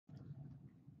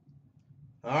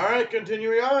All right,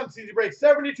 continuing on. CZ break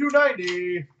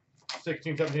 7290.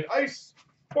 16-17 ice.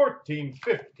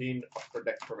 14-15 upper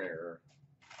deck premiere.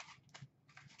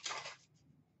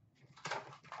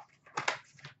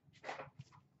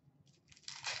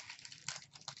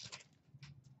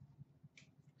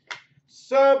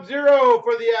 Sub-Zero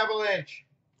for the Avalanche.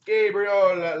 Gabriel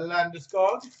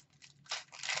Landeskog.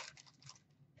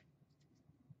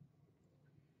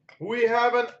 We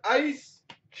have an Ice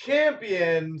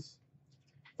Champions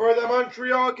for the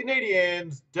Montreal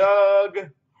Canadiens, Doug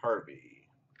Harvey.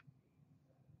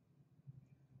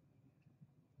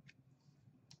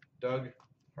 Doug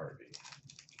Harvey.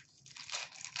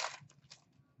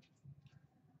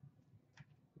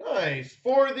 Nice.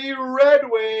 For the Red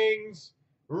Wings,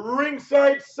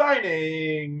 ringside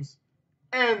signings,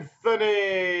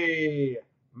 Anthony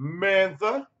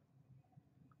Mantha.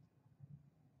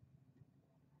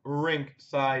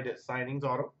 Rinkside signings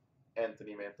auto,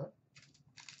 Anthony Mantha.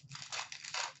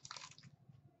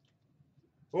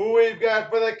 We've got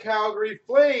for the Calgary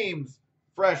Flames,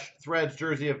 fresh threads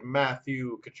jersey of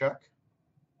Matthew Tkachuk.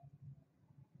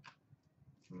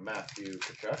 Matthew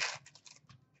Tkachuk.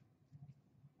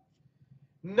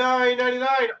 $9.99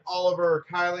 Oliver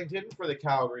Kylington for the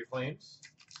Calgary Flames.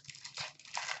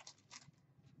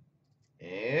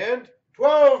 And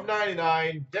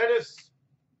 $12.99 Dennis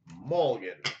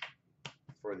Mulligan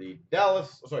for the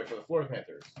for the Florida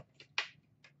Panthers.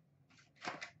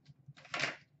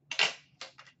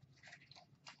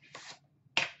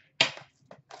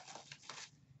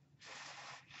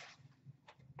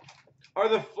 Are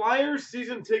the Flyers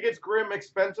season tickets, Grim,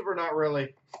 expensive or not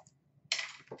really?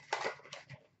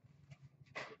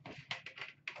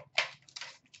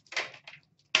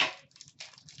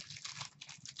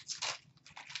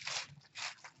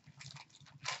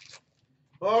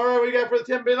 All right, we got for the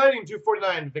Tampa Bay Lightning,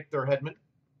 $2.49, Victor Hedman.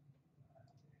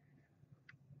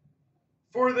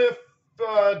 For the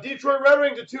Detroit Red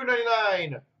Wings,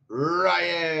 $2.99,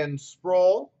 Ryan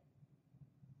Sproul.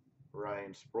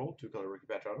 Ryan Sproul, two-color rookie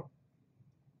patch auto.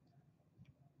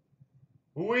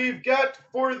 We've got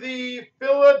for the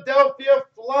Philadelphia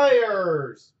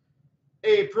Flyers,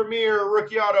 a premier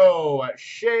rookie auto,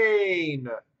 Shane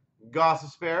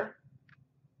Gostisbehere.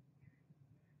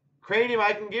 Cranium,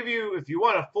 I can give you, if you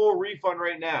want, a full refund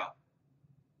right now.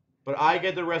 But I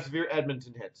get the rest of your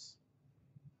Edmonton hits.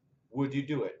 Would you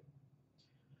do it?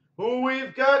 Who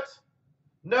we've got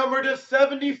number to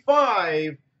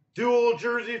 75, dual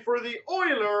jersey for the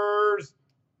Oilers,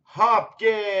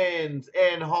 Hopkins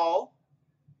and Hall.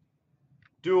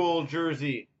 Dual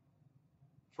jersey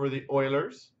for the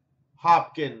Oilers,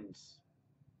 Hopkins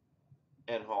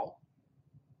and Hall.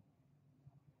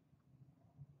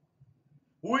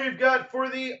 We've got for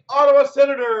the Ottawa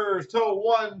Senators to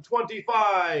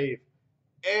 125,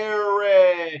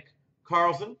 Erik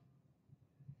Karlsson.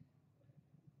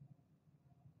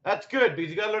 That's good because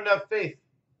you got to learn to have faith.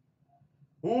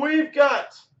 We've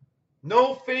got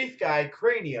no faith guy,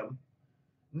 Cranium,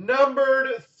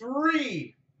 numbered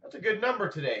 3. That's a good number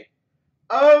today.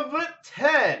 Of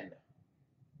 10.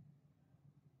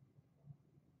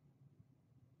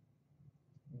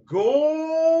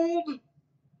 Gold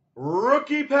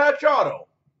rookie patch auto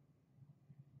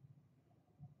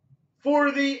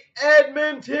for the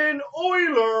Edmonton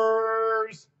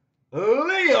Oilers,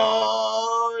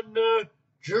 Leon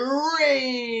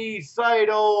Draisaitl.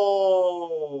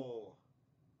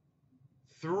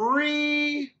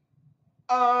 3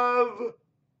 of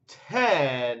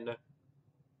 10.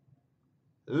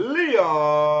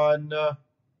 Leon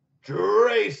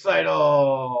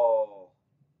Draisaitl.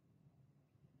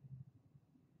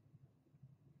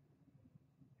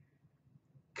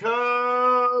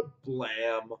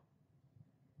 Kablam.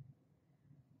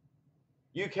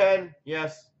 You can,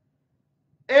 yes.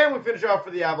 And we finish off for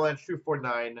the Avalanche,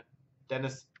 $2.49,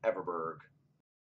 Dennis Everberg.